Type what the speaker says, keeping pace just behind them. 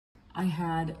I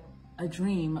had a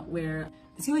dream where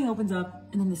the ceiling opens up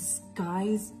and then the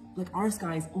skies, like our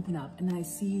skies open up, and then I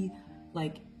see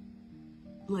like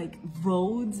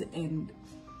roads and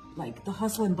like the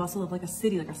hustle and bustle of like a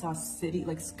city. Like I saw a city,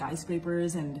 like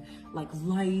skyscrapers and like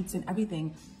lights and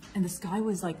everything. And the sky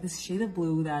was like this shade of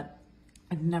blue that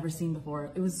I'd never seen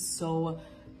before. It was so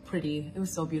pretty. It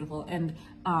was so beautiful. And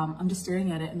I'm just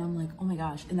staring at it and I'm like, oh my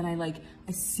gosh. And then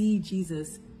I see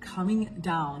Jesus coming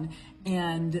down,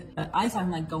 and I saw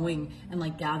him like going and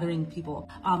like gathering people.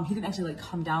 He didn't actually like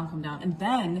come down. And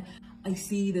then I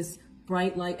see this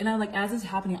bright light, and I'm like, as this is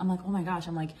happening, I'm like, oh my gosh,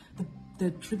 I'm like, the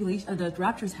tribulation, the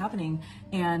rapture is happening.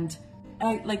 And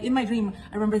I, like in my dream,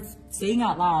 I remember saying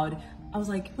out loud, I was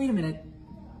like, wait a minute,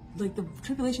 like the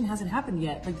tribulation hasn't happened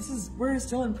yet. Like we're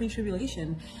still in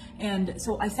pre-tribulation. And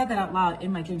so I said that out loud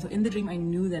in my dream. So in the dream, I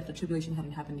knew that the tribulation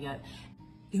hadn't happened yet.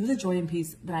 It was a joy and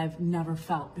peace that I've never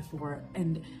felt before.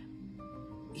 And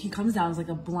he comes down as like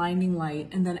a blinding light.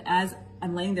 And then as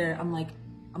I'm laying there, I'm like,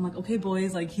 okay,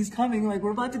 boys, like he's coming, like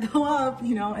we're about to go up,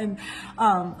 you know? And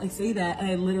I say that,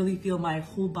 and I literally feel my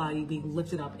whole body being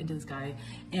lifted up into the sky.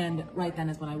 And right then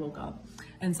is when I woke up.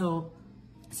 And so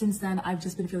since then, I've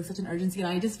just been feeling such an urgency, and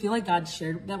I just feel like God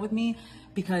shared that with me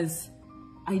because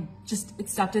I just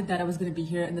accepted that I was going to be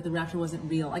here and that the rapture wasn't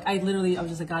real. Like I was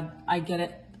just like, God, I get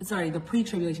it. Sorry, the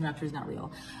pre-tribulation rapture is not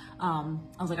real. I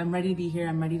was like, I'm ready to be here.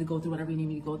 I'm ready to go through whatever you need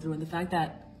me to go through. And the fact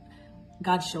that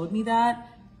God showed me that,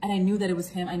 and I knew that it was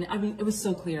him. I mean, it was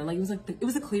so clear. Like it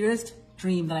was the clearest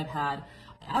dream that I've had.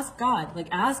 Ask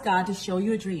God to show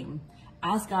you a dream.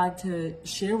 Ask God to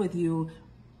share with you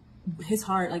his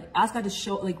heart. Like ask God to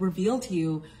show, like reveal to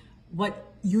you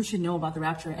what you should know about the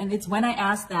rapture. And it's when I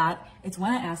asked that,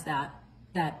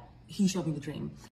 that he showed me the dream.